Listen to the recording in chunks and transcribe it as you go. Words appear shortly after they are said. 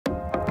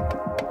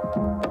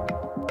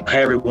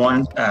Hi,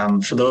 everyone.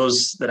 For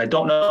those that I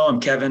don't know, I'm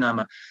Kevin. I'm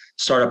a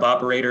startup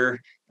operator,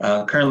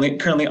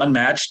 currently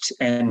unmatched.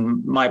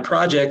 And my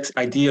project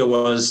idea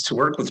was to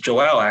work with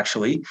Joel,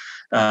 actually,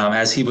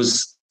 as he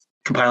was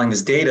compiling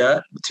this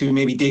data to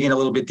maybe dig in a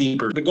little bit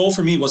deeper. The goal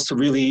for me was to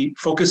really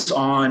focus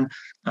on,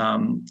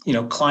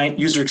 client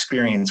user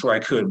experience where I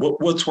could.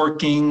 What's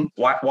working?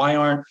 Why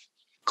aren't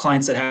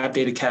clients that have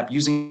DataCap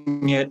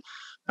using it?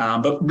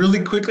 But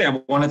really quickly, I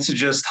wanted to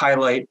just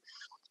highlight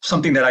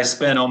something that I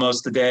spent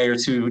almost a day or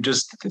two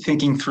just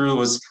thinking through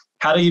was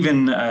how to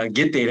even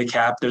get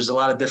DataCap. There's a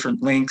lot of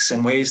different links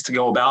and ways to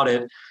go about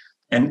it.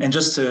 And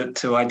just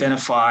to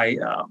identify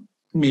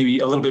maybe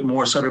a little bit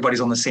more so everybody's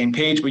on the same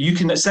page. But you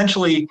can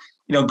essentially,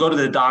 go to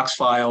the docs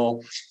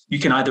file. You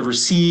can either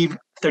receive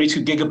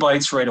 32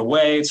 gigabytes right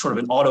away. It's sort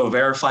of an auto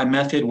verify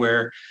method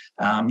where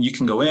you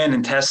can go in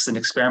and test and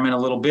experiment a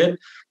little bit.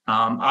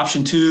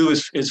 Option two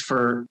is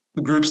for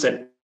the groups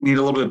that need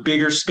a little bit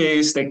bigger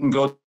space. They can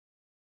go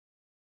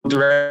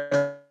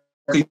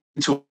directly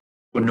to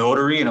a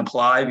notary and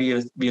apply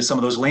via some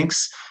of those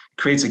links,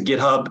 creates a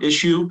GitHub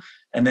issue,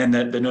 and then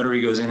the notary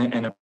goes in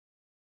and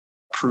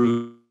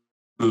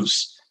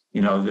approves,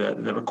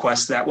 the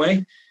request that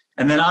way.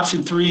 And then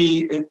option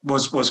three, it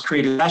was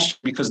created last year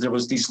because there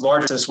was these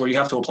large tests where you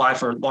have to apply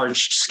for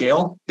large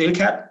scale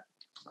DataCap.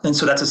 And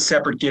so that's a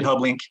separate GitHub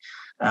link.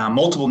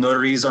 Multiple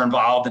notaries are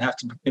involved and have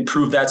to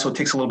improve that. So it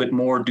takes a little bit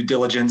more due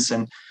diligence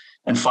and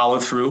follow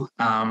through.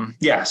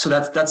 So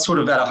that's sort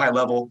of at a high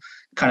level,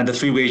 kind of the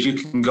three ways you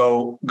can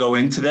go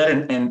into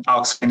that. And I'll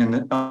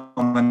explain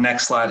on the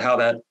next slide how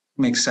that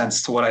makes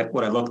sense to what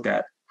I looked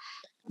at.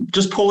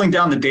 Just pulling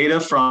down the data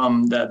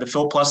from the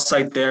PhilPlus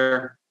site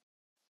there.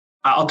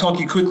 I'll talk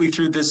you quickly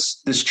through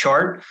this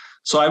chart.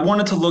 So I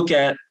wanted to look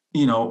at,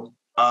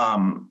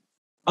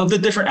 of the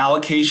different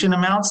allocation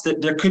amounts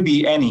that there could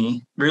be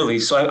any really.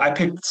 So I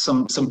picked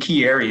some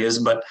key areas,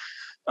 but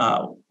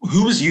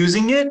who was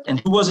using it and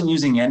who wasn't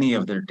using any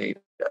of their data.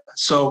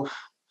 So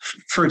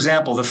for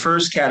example, the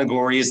first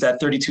category is that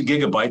 32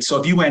 gigabytes. So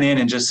if you went in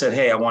and just said,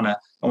 hey, I want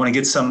to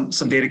get some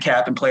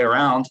DataCap and play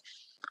around,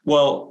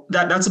 well,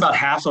 that's about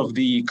half of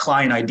the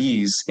client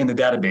IDs in the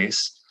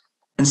database.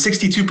 And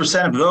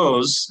 62% of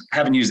those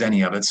haven't used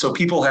any of it. So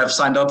people have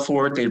signed up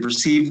for it, they've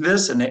received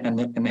this, and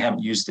they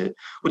haven't used it,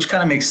 which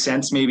kind of makes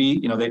sense. Maybe,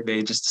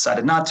 they just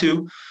decided not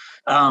to.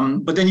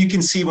 But then you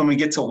can see when we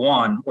get to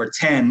 1 or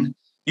 10,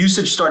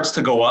 usage starts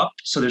to go up.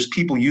 So there's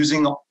people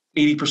using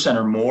 80%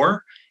 or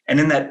more. And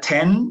in that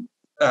 10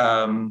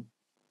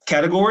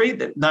 category,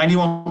 that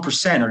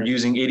 91% are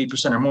using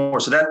 80% or more.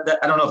 So that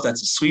I don't know if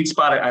that's a sweet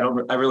spot.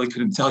 I really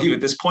couldn't tell you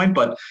at this point.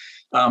 But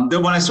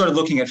then when I started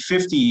looking at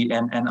 50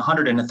 and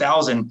 100 and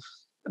 1,000,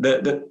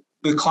 the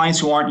clients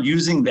who aren't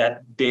using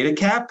that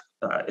DataCap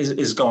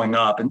is going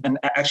up. And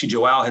actually,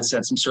 Joel had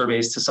sent some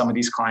surveys to some of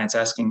these clients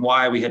asking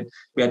why we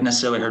hadn't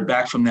necessarily heard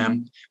back from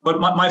them. But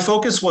my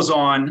focus was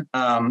on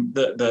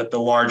the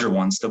larger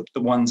ones, the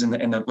ones in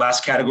the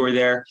last category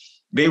there.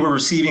 They were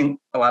receiving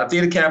a lot of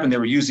DataCap and they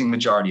were using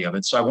majority of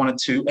it. So I wanted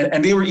to,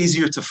 and they were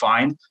easier to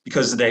find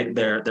because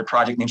their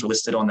project names were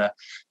listed on the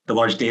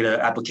large data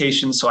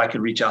applications. So I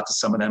could reach out to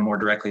some of them more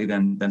directly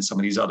than some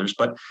of these others.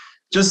 But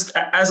just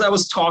as I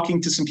was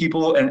talking to some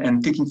people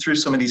and thinking through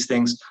some of these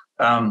things,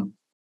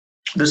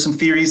 there's some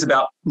theories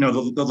about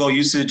the low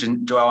usage,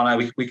 and Joel and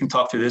I we can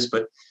talk through this,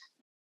 but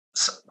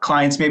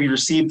clients maybe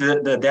received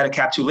the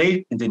DataCap too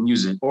late and didn't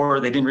use it,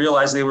 or they didn't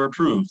realize they were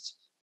approved,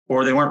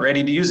 or they weren't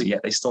ready to use it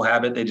yet. They still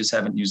have it, they just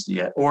haven't used it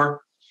yet,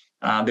 or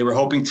they were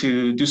hoping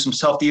to do some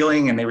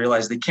self-dealing and they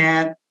realized they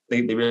can't.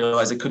 They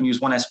realized they couldn't use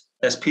one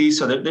SP.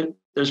 So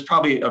there's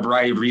probably a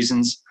variety of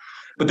reasons.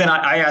 But then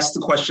I asked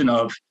the question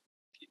of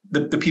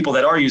the people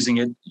that are using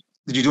it.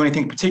 Did you do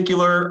anything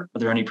particular? Are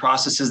there any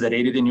processes that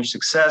aided in your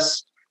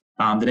success?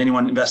 Did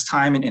anyone invest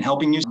time in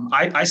helping you?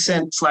 I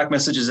sent Slack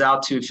messages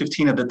out to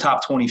 15 of the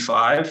top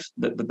 25,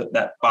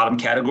 that bottom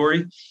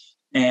category,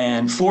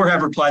 and 4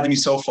 have replied to me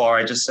so far.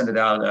 I just sent it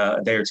out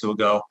a day or two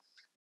ago.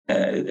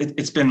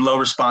 It's been low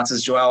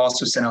responses. Joel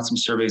also sent out some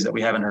surveys that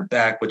we haven't heard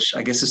back, which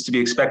I guess is to be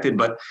expected.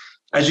 But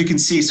as you can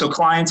see, so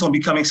clients on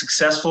becoming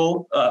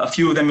successful, a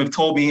few of them have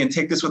told me, and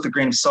take this with a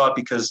grain of salt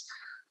because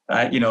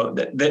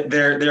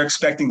they're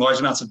expecting large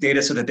amounts of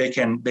data so that they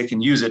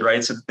can use it,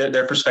 right? So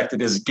their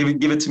perspective is give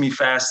it to me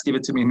fast, give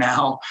it to me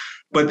now.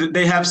 But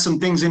they have some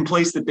things in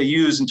place that they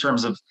use in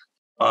terms of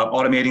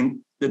automating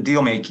the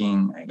deal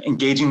making,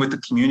 engaging with the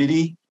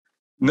community.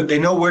 They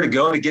know where to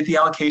go to get the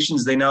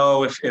allocations. They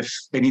know if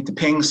they need to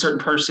ping a certain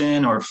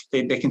person, or if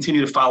they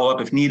continue to follow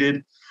up if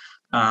needed.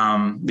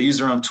 They use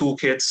their own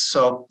toolkits.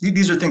 So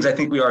these are things I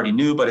think we already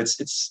knew, but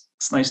it's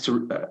nice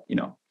to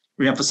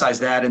reemphasize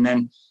that. And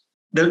then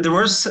there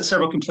were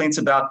several complaints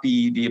about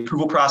the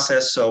approval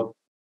process. So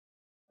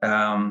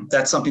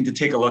that's something to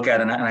take a look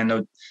at. And I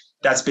know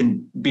that's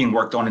been being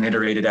worked on and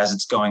iterated as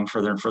it's going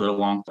further and further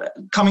along.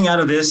 Coming out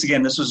of this,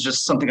 again, this was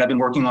just something I've been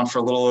working on for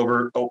a little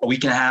over a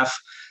week and a half.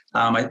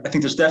 I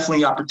think there's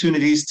definitely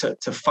opportunities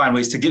to find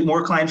ways to get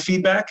more client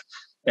feedback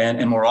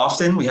and more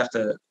often. We have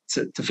to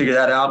to figure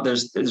that out.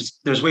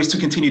 There's ways to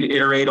continue to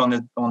iterate on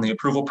the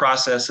approval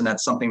process, and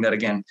that's something that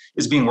again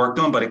is being worked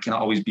on, but it can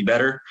always be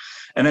better.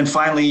 And then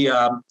finally,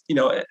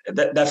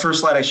 that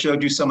first slide I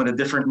showed you some of the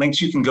different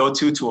links you can go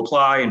to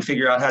apply and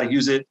figure out how to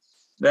use it.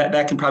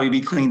 That can probably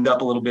be cleaned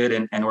up a little bit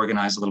and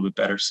organized a little bit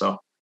better. So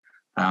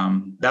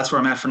that's where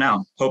I'm at for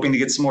now. Hoping to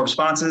get some more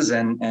responses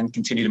and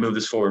continue to move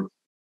this forward.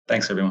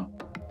 Thanks, everyone.